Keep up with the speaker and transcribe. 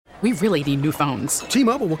We really need new phones.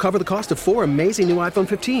 T-Mobile will cover the cost of 4 amazing new iPhone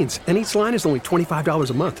 15s, and each line is only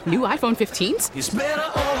 $25 a month. New iPhone 15s? It's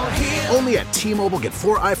better over here. Only at T-Mobile, get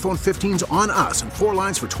 4 iPhone 15s on us and 4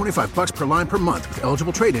 lines for $25 per line per month with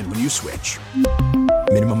eligible trade-in when you switch.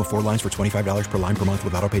 Minimum of 4 lines for $25 per line per month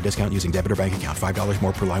with autopay discount using debit or bank account. $5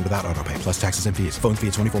 more per line without autopay, plus taxes and fees. Phone fee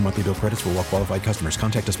at 24 monthly bill credits for well-qualified customers.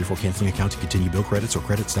 Contact us before canceling account to continue bill credits or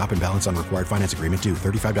credit stop and balance on required finance agreement due.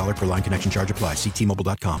 $35 per line connection charge applies. See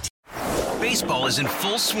T-Mobile.com. Baseball is in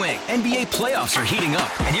full swing. NBA playoffs are heating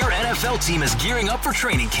up, and your NFL team is gearing up for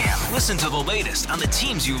training camp. Listen to the latest on the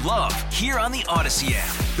teams you love here on the Odyssey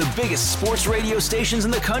app. The biggest sports radio stations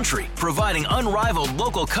in the country, providing unrivaled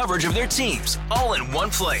local coverage of their teams, all in one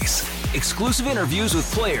place. Exclusive interviews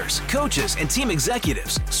with players, coaches, and team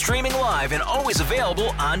executives, streaming live and always available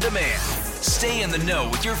on demand. Stay in the know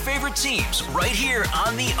with your favorite teams right here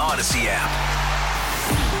on the Odyssey app.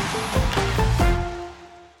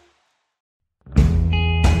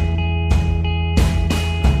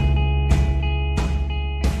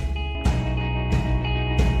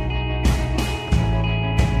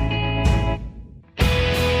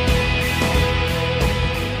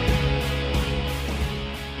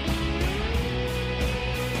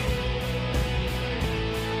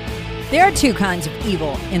 There are two kinds of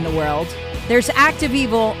evil in the world. There's active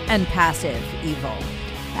evil and passive evil.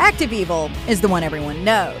 Active evil is the one everyone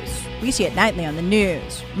knows. We see it nightly on the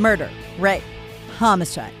news. Murder, rape,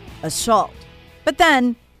 homicide, assault. But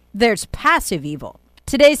then there's passive evil.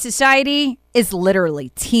 Today's society is literally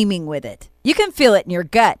teeming with it. You can feel it in your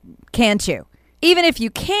gut, can't you? Even if you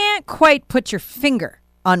can't quite put your finger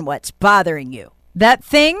on what's bothering you. That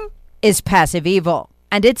thing is passive evil,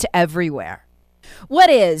 and it's everywhere. What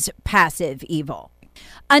is passive evil?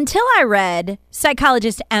 Until I read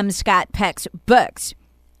psychologist M. Scott Peck's books,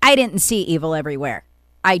 I didn't see evil everywhere.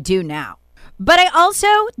 I do now. But I also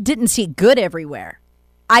didn't see good everywhere.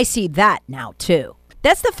 I see that now too.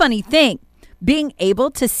 That's the funny thing. Being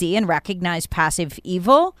able to see and recognize passive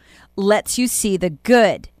evil lets you see the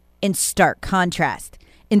good in stark contrast.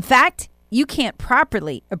 In fact, you can't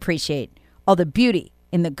properly appreciate all the beauty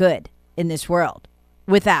in the good in this world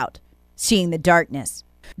without seeing the darkness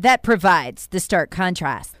that provides the stark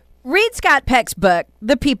contrast. Read Scott Peck's book,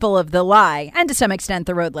 The People of the Lie, and to some extent,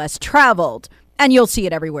 The Road Less Traveled, and you'll see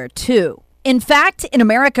it everywhere too. In fact, in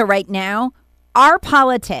America right now, our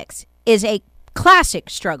politics is a classic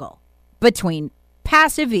struggle between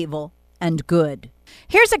passive evil and good.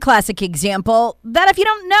 Here's a classic example that if you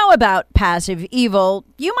don't know about passive evil,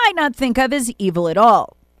 you might not think of as evil at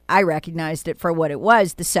all. I recognized it for what it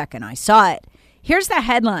was the second I saw it. Here's the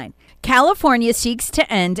headline. California seeks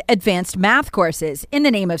to end advanced math courses in the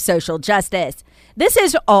name of social justice. This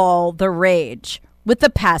is all the rage with the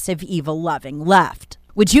passive evil-loving left.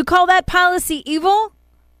 Would you call that policy evil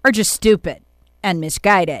or just stupid and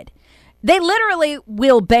misguided? They literally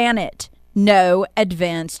will ban it. No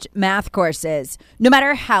advanced math courses, no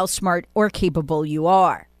matter how smart or capable you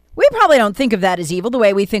are. We probably don't think of that as evil the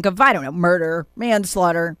way we think of, murder,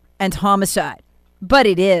 manslaughter, and homicide. But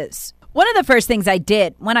it is. One of the first things I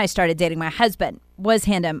did when I started dating my husband was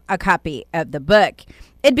hand him a copy of the book.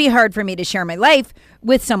 It'd be hard for me to share my life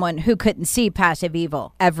with someone who couldn't see passive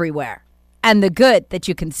evil everywhere and the good that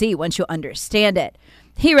you can see once you understand it.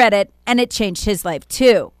 He read it and it changed his life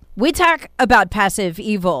too. We talk about passive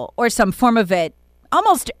evil or some form of it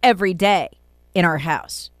almost every day in our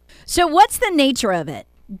house. So what's the nature of it?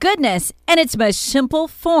 Goodness in its most simple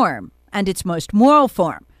form and its most moral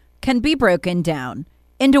form can be broken down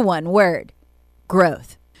into one word: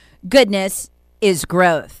 growth. Goodness is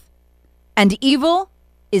growth. And evil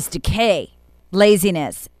is decay,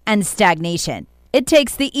 laziness, and stagnation. It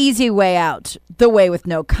takes the easy way out, the way with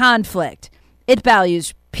no conflict. It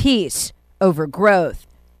values peace over growth.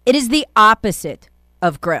 It is the opposite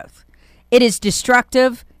of growth. It is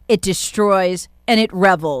destructive, it destroys, and it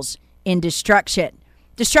revels in destruction.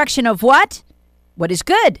 Destruction of what? What is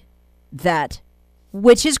good? That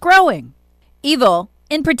which is growing. Evil,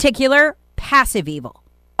 in particular, passive evil,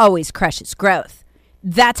 always crushes growth.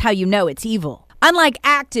 That's how you know it's evil. Unlike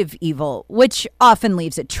active evil, which often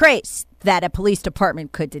leaves a trace that a police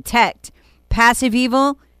department could detect, passive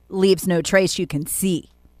evil leaves no trace you can see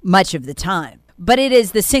much of the time. But it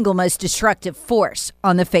is the single most destructive force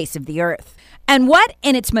on the face of the earth. And what,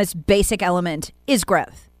 in its most basic element, is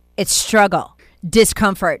growth? It's struggle,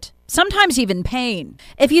 discomfort, sometimes even pain.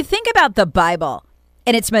 If you think about the Bible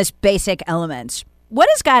in its most basic elements, what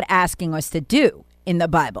is God asking us to do in the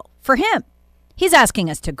Bible? For him, he's asking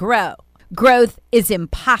us to grow. Growth is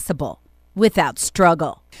impossible without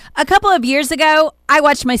struggle. A couple of years ago, I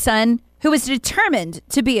watched my son, who was determined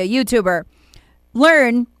to be a YouTuber,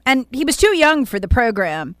 learn, and he was too young for the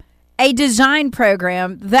program, a design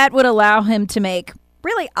program that would allow him to make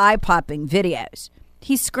really eye-popping videos.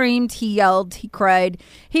 He screamed, he yelled, he cried,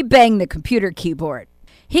 he banged the computer keyboard.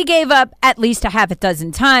 He gave up at least a half a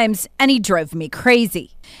dozen times, and he drove me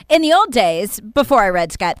crazy. In the old days, before I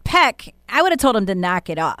read Scott Peck, I would have told him to knock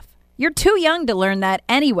it off. You're too young to learn that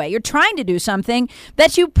anyway. You're trying to do something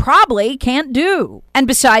that you probably can't do. And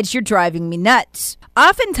besides, you're driving me nuts.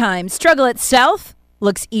 Oftentimes, struggle itself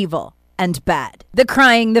looks evil and bad. The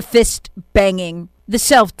crying, the fist banging, the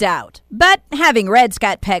self-doubt. But having read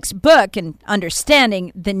Scott Peck's book and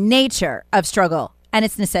understanding the nature of struggle and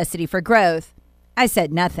its necessity for growth, I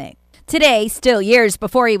said nothing. Today, still years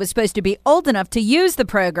before he was supposed to be old enough to use the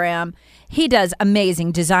program, he does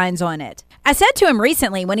amazing designs on it. I said to him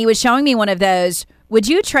recently when he was showing me one of those, would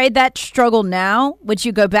you trade that struggle now? Would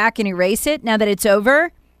you go back and erase it now that it's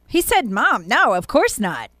over? He said, Mom, no, of course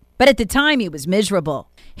not. But at the time, he was miserable.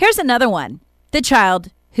 Here's another one. The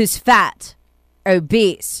child who's fat,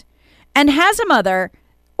 obese, and has a mother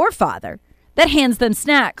or father that hands them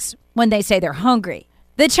snacks when they say they're hungry.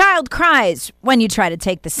 The child cries when you try to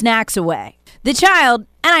take the snacks away. The child,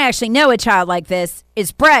 and I actually know a child like this,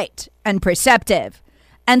 is bright and perceptive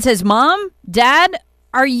and says, Mom, Dad,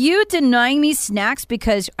 are you denying me snacks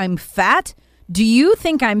because I'm fat? Do you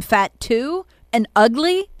think I'm fat too and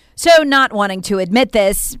ugly? So not wanting to admit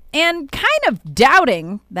this and kind of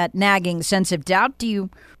doubting that nagging sense of doubt, do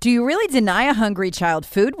you really deny a hungry child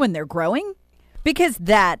food when they're growing? Because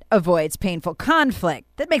that avoids painful conflict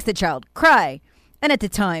that makes the child cry and at the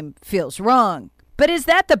time feels wrong. But is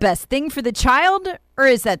that the best thing for the child, or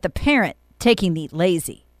is that the parent taking the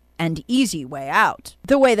lazy and easy way out?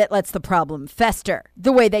 The way that lets the problem fester,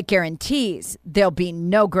 the way that guarantees there'll be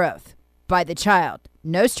no growth by the child,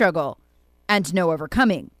 no struggle, and no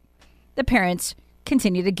overcoming. The parents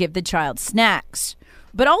continue to give the child snacks.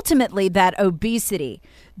 But ultimately, that obesity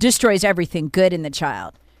destroys everything good in the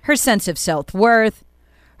child. Her sense of self-worth,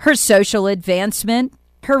 her social advancement,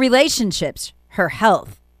 her relationships, her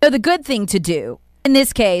health. So the good thing to do, in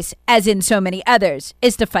this case, as in so many others,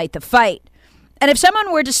 is to fight the fight. And if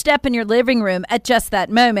someone were to step in your living room at just that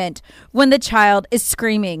moment, when the child is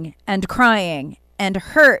screaming and crying and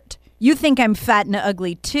hurt, you think I'm fat and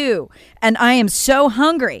ugly too, and I am so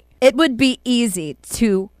hungry, it would be easy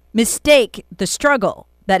to mistake the struggle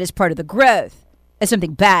that is part of the growth as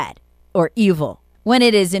something bad or evil, when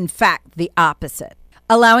it is in fact the opposite.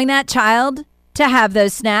 Allowing that child to have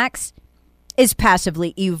those snacks is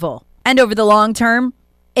passively evil. And over the long term,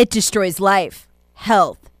 it destroys life,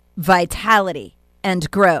 health, vitality,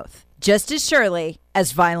 and growth, just as surely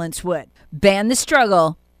as violence would. Ban the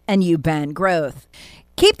struggle, and you ban growth.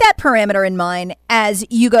 Keep that parameter in mind as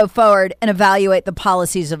you go forward and evaluate the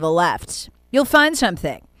policies of the left. You'll find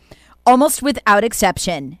something. Almost without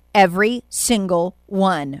exception, every single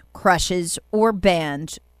one crushes or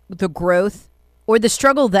bans the growth or the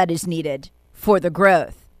struggle that is needed for the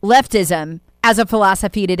growth. Leftism, as a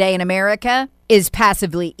philosophy today in America, is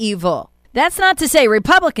passively evil. That's not to say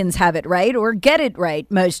Republicans have it right or get it right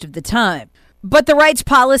most of the time. But the right's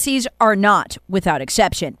policies are not, without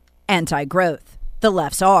exception, anti-growth. The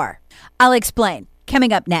left's are. I'll explain.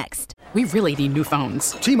 Coming up next. We really need new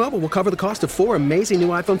phones. T-Mobile will cover the cost of 4 amazing new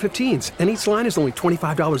iPhone 15s, and each line is only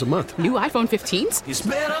 $25 a month. New iPhone 15s? It's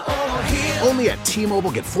better over here. Only at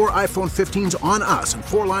T-Mobile, get 4 iPhone 15s on us and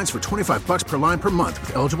 4 lines for $25 per line per month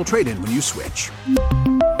with eligible trade-in when you switch.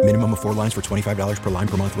 Minimum of 4 lines for $25 per line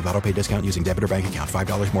per month with autopay discount using debit or bank account.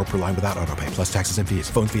 $5 more per line without autopay, plus taxes and fees.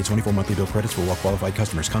 Phone fee at 24 monthly bill credits for well-qualified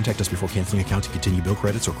customers. Contact us before canceling account to continue bill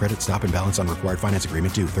credits or credit stop and balance on required finance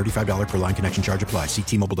agreement due. $35 per line connection charge applies. See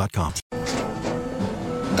T-Mobile.com.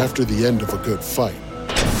 After the end of a good fight,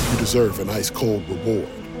 you deserve an ice-cold reward.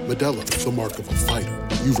 Modelo is the mark of a fighter.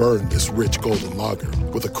 You've earned this rich golden lager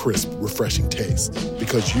with a crisp, refreshing taste.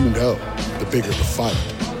 Because you know, the bigger the fight,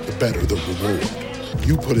 the better the reward.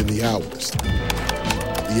 You put in the hours,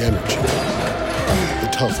 the energy, the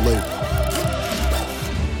tough labor.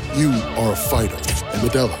 You are a fighter, and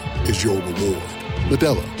Modelo is your reward.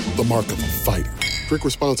 Modelo, the mark of a fighter. Drink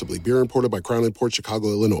responsibly. Beer imported by Crown Imports, Chicago,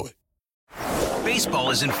 Illinois. Baseball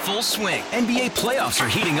is in full swing. NBA playoffs are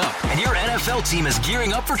heating up, and your NFL team is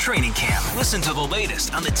gearing up for training camp. Listen to the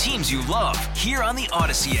latest on the teams you love here on the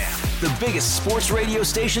Odyssey app. The biggest sports radio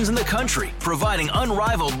stations in the country, providing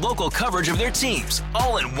unrivaled local coverage of their teams,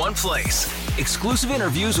 all in one place. Exclusive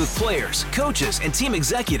interviews with players, coaches, and team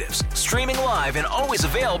executives, streaming live and always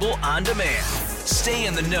available on demand. Stay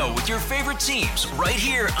in the know with your favorite teams right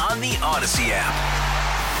here on the Odyssey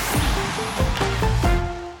app.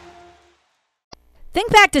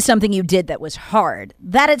 Think back to something you did that was hard,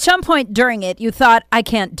 that at some point during it you thought, I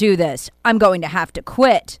can't do this, I'm going to have to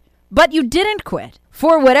quit. But you didn't quit.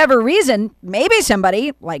 For whatever reason, maybe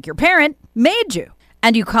somebody, like your parent, made you.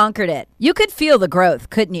 And you conquered it. You could feel the growth,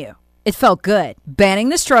 couldn't you? It felt good. Banning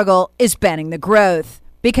the struggle is banning the growth,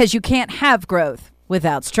 because you can't have growth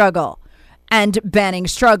without struggle. And banning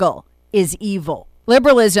struggle is evil.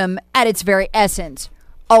 Liberalism, at its very essence,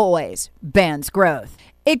 always bans growth.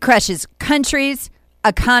 It crushes countries,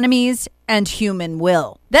 economies, and human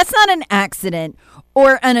will. That's not an accident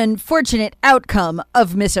or an unfortunate outcome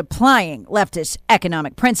of misapplying leftist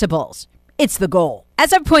economic principles. It's the goal.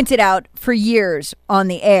 As I've pointed out for years on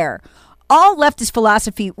the air, all leftist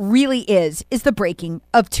philosophy really is the breaking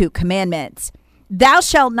of two commandments. Thou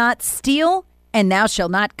shalt not steal, and thou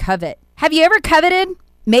shalt not covet. Have you ever coveted?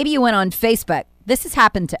 Maybe you went on Facebook. This has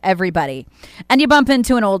happened to everybody. And you bump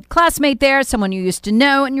into an old classmate there, someone you used to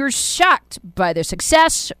know, and you're shocked by their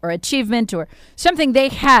success or achievement or something they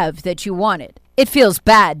have that you wanted. It feels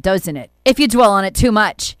bad, doesn't it? If you dwell on it too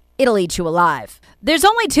much, it'll eat you alive. There's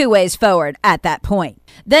only two ways forward at that point.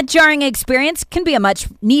 That jarring experience can be a much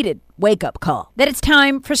needed wake-up call. That it's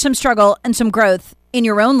time for some struggle and some growth in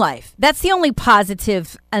your own life. That's the only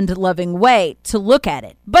positive and loving way to look at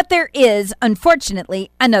it. But there is, unfortunately,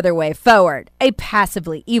 another way forward, a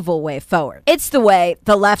passively evil way forward. It's the way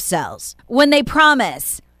the left sells, when they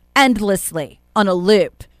promise endlessly on a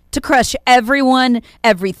loop to crush everyone,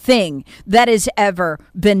 everything that has ever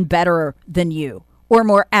been better than you or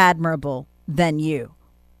more admirable than you.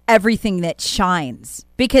 Everything that shines.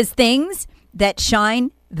 Because things that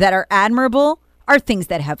shine, that are admirable, are things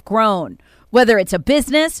that have grown. Whether it's a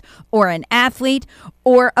business or an athlete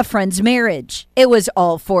or a friend's marriage, it was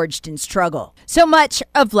all forged in struggle. So much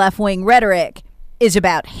of left-wing rhetoric is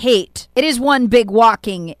about hate. It is one big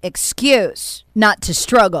walking excuse not to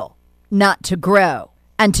struggle, not to grow,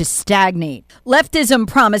 and to stagnate. Leftism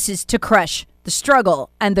promises to crush the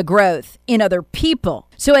struggle and the growth in other people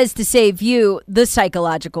so as to save you the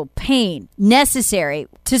psychological pain necessary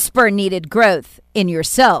to spur needed growth in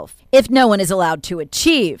yourself. If no one is allowed to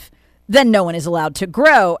achieve, then no one is allowed to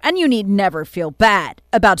grow, and you need never feel bad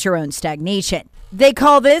about your own stagnation. They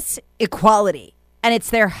call this equality, and it's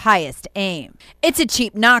their highest aim. It's a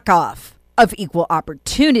cheap knockoff of equal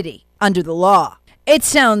opportunity under the law. It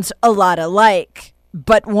sounds a lot alike,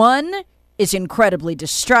 but one is incredibly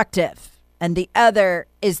destructive, and the other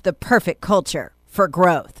is the perfect culture for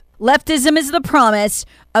growth. Leftism is the promise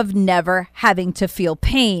of never having to feel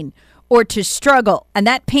pain or to struggle, and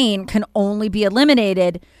that pain can only be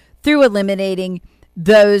eliminated through eliminating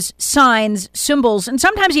those signs, symbols, and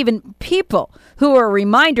sometimes even people who are a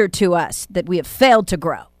reminder to us that we have failed to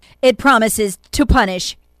grow. It promises to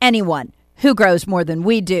punish anyone who grows more than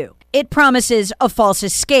we do. It promises a false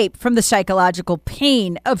escape from the psychological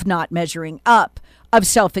pain of not measuring up, of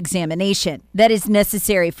self-examination that is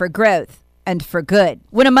necessary for growth and for good.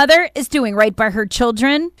 When a mother is doing right by her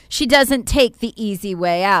children, she doesn't take the easy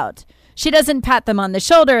way out. She doesn't pat them on the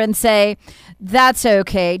shoulder and say, that's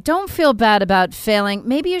okay. Don't feel bad about failing.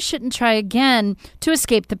 Maybe you shouldn't try again to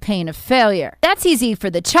escape the pain of failure. That's easy for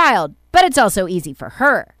the child, but it's also easy for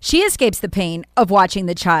her. She escapes the pain of watching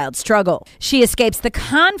the child struggle. She escapes the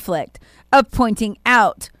conflict of pointing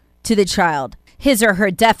out to the child his or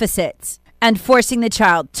her deficits and forcing the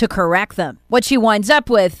child to correct them. What she winds up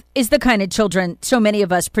with is the kind of children so many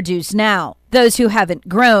of us produce now. Those who haven't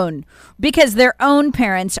grown because their own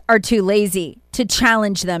parents are too lazy to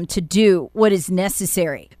challenge them to do what is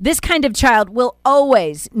necessary. This kind of child will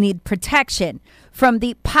always need protection from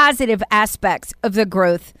the positive aspects of the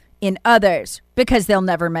growth in others because they'll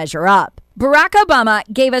never measure up. Barack Obama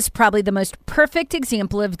gave us probably the most perfect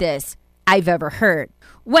example of this I've ever heard.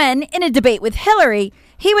 When, in a debate with Hillary,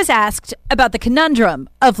 he was asked about the conundrum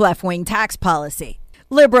of left-wing tax policy.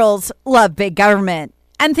 Liberals love big government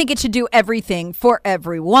and think it should do everything for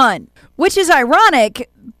everyone, which is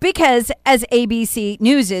ironic because, as ABC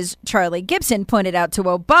News' Charlie Gibson pointed out to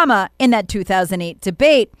Obama in that 2008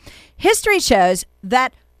 debate, history shows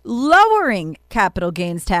that lowering capital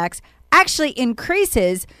gains tax actually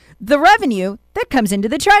increases the revenue that comes into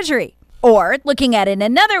the Treasury. Or, looking at it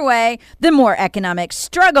another way, the more economic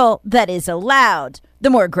struggle that is allowed,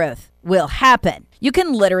 the more growth will happen. You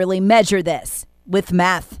can literally measure this with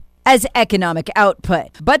math as economic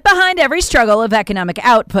output. But behind every struggle of economic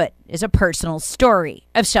output is a personal story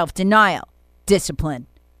of self-denial, discipline,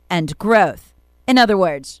 and growth. In other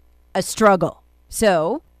words, a struggle.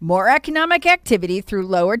 So, more economic activity through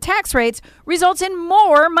lower tax rates results in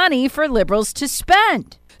more money for liberals to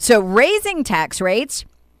spend. So, raising tax rates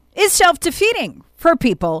is self-defeating for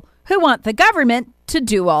people who want the government to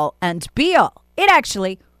do all and be all. It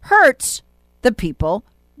actually hurts the people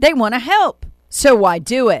they want to help. So why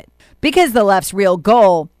do it? Because the left's real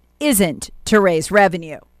goal isn't to raise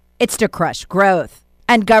revenue. It's to crush growth.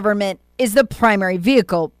 And government is the primary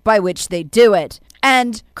vehicle by which they do it.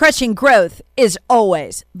 And crushing growth is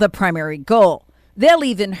always the primary goal. They'll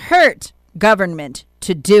even hurt government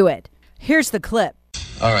to do it. Here's the clip.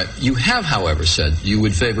 All right. You have, however, said you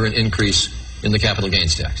would favor an increase in the capital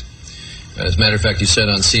gains tax. As a matter of fact, you said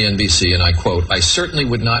on CNBC, and I quote, "I certainly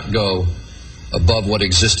would not go above what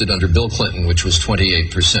existed under Bill Clinton, which was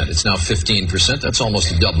 28%. It's now 15%. That's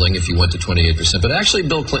almost a doubling if you went to 28%. But actually,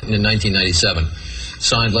 Bill Clinton in 1997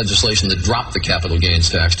 signed legislation that dropped the capital gains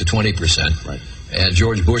tax to 20%. Right. And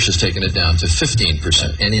George Bush has taken it down to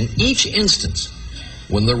 15%. And in each instance,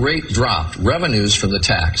 when the rate dropped, revenues from the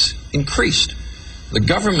tax increased. The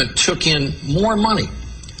government took in more money.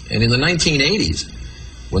 And in the 1980s,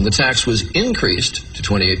 when the tax was increased to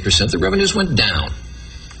 28%, the revenues went down.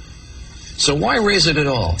 So why raise it at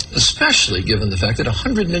all? Especially given the fact that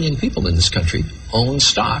 100 million people in this country own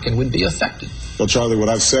stock and would be affected. Well, Charlie, what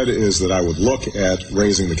I've said is that I would look at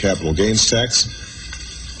raising the capital gains tax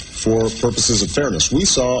for purposes of fairness. We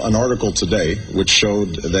saw an article today which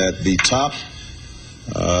showed that the top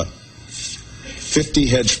 50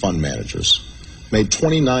 hedge fund managers made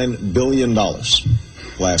 $29 billion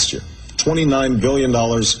last year. $29 billion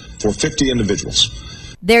for 50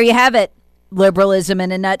 individuals. There you have it. Liberalism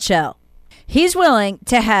in a nutshell. He's willing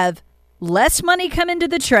to have less money come into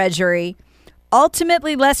the Treasury,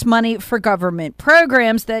 ultimately less money for government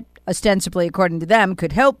programs that ostensibly, according to them,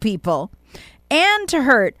 could help people, and to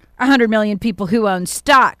hurt 100 million people who own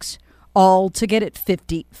stocks, all to get at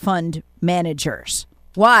 50 fund managers.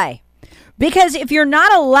 Why? Because if you're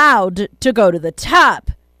not allowed to go to the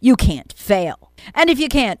top, you can't fail. And if you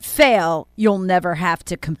can't fail, you'll never have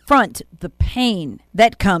to confront the pain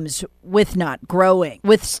that comes with not growing,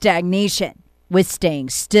 with stagnation, with staying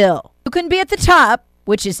still. You can be at the top,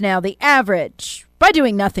 which is now the average, by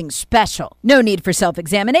doing nothing special. No need for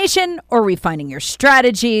self-examination or refining your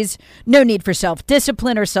strategies. No need for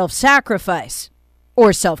self-discipline or self-sacrifice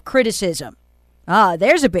or self-criticism.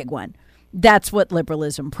 There's a big one. That's what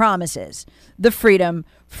liberalism promises. The freedom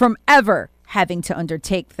from ever having to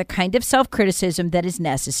undertake the kind of self-criticism that is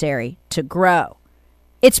necessary to grow.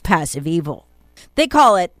 It's passive evil. They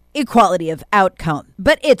call it equality of outcome,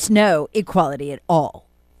 but it's no equality at all.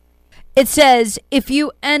 It says, if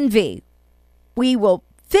you envy, we will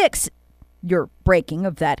fix your breaking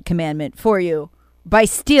of that commandment for you by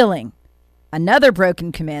stealing another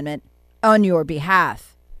broken commandment on your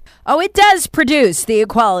behalf. Oh, it does produce the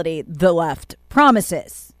equality the left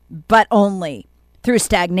promises, but only through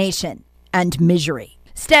stagnation and misery.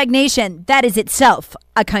 Stagnation, that is itself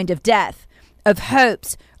a kind of death, of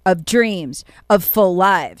hopes, of dreams, of full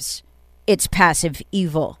lives. It's passive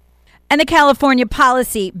evil. And the California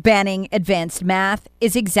policy banning advanced math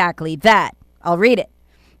is exactly that. I'll read it.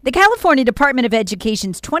 The California Department of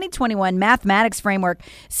Education's 2021 mathematics framework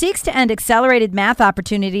seeks to end accelerated math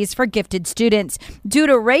opportunities for gifted students due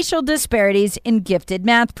to racial disparities in gifted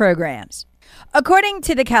math programs. According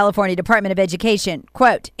to the California Department of Education,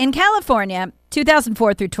 quote, in California,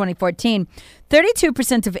 2004 through 2014,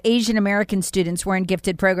 32% of Asian American students were in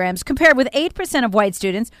gifted programs, compared with 8% of white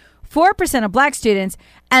students, 4% of black students,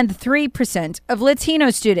 and 3% of Latino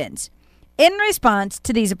students. In response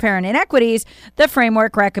to these apparent inequities, the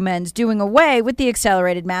framework recommends doing away with the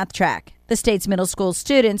accelerated math track the state's middle school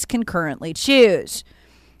students can currently choose.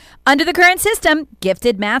 Under the current system,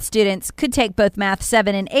 gifted math students could take both Math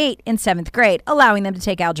 7 and 8 in 7th grade, allowing them to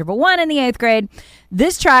take Algebra 1 in the 8th grade.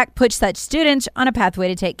 This track puts such students on a pathway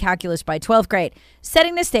to take Calculus by 12th grade,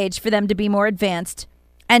 setting the stage for them to be more advanced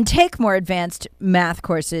and take more advanced math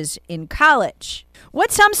courses in college.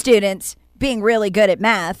 What some students, being really good at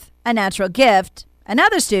math, a natural gift, and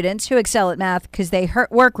other students who excel at math because they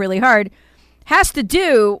work really hard, has to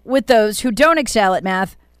do with those who don't excel at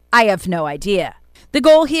math, I have no idea. The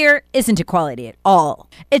goal here isn't equality at all.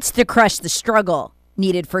 It's to crush the struggle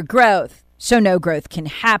needed for growth, so no growth can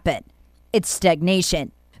happen. It's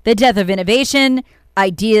stagnation, the death of innovation,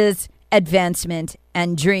 ideas, advancement,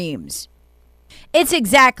 and dreams. It's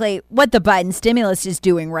exactly what the Biden stimulus is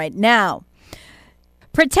doing right now,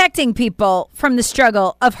 protecting people from the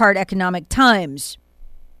struggle of hard economic times.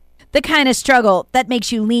 The kind of struggle that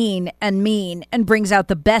makes you lean and mean and brings out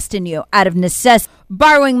the best in you out of necessity,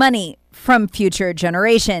 borrowing money from future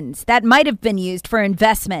generations that might have been used for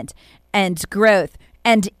investment and growth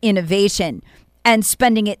and innovation, and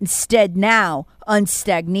spending it instead now on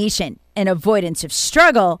stagnation and avoidance of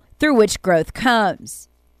struggle through which growth comes.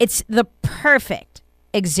 It's the perfect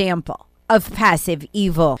example of passive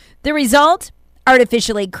evil. The result?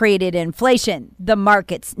 artificially created inflation the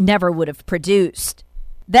markets never would have produced.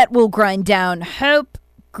 That will grind down hope,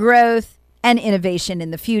 growth, and innovation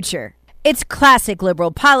in the future. It's classic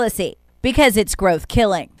liberal policy because it's growth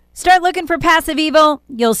killing. Start looking for passive evil,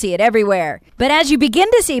 you'll see it everywhere. But as you begin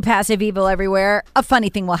to see passive evil everywhere, a funny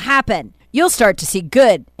thing will happen. You'll start to see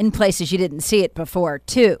good in places you didn't see it before,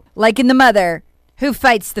 too. Like in the mother who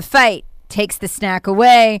fights the fight, takes the snack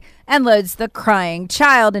away, and loads the crying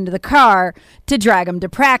child into the car to drag him to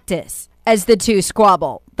practice, as the two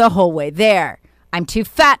squabble the whole way there. I'm too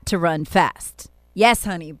fat to run fast. Yes,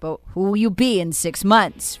 honey, but who will you be in 6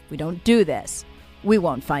 months? We don't do this. We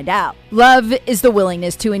won't find out. Love is the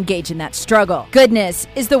willingness to engage in that struggle. Goodness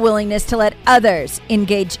is the willingness to let others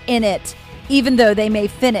engage in it, even though they may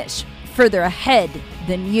finish further ahead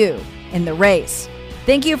than you in the race.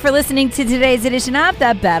 Thank you for listening to today's edition of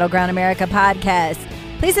the Battleground America podcast.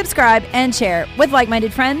 Please subscribe and share with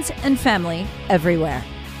like-minded friends and family everywhere.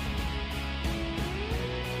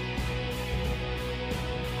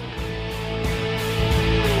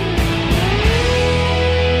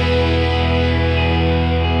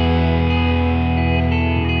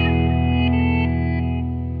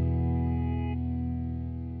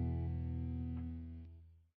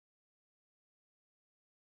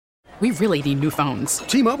 We really need new phones.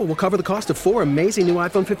 T-Mobile will cover the cost of 4 amazing new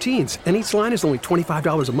iPhone 15s, and each line is only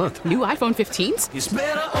 $25 a month. New iPhone 15s? It's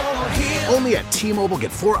better over here. Only at T-Mobile,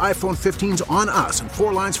 get 4 iPhone 15s on us and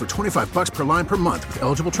 4 lines for $25 per line per month with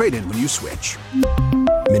eligible trade-in when you switch.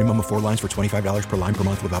 Minimum of 4 lines for $25 per line per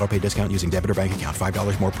month with autopay discount using debit or bank account.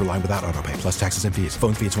 $5 more per line without autopay, plus taxes and fees.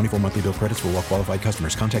 Phone fee at 24 monthly bill credits for well-qualified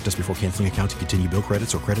customers. Contact us before canceling account to continue bill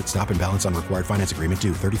credits or credit stop and balance on required finance agreement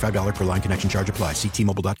due. $35 per line connection charge applies. See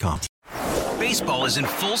T-Mobile.com. Baseball is in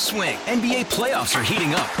full swing. NBA playoffs are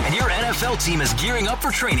heating up, and your NFL team is gearing up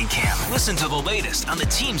for training camp. Listen to the latest on the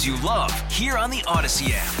teams you love here on the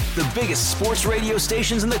Odyssey app. The biggest sports radio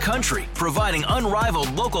stations in the country, providing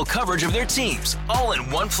unrivaled local coverage of their teams, all in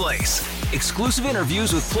one place. Exclusive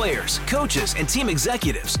interviews with players, coaches, and team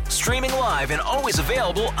executives, streaming live and always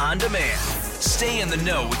available on demand. Stay in the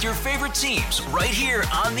know with your favorite teams right here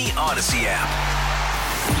on the Odyssey app.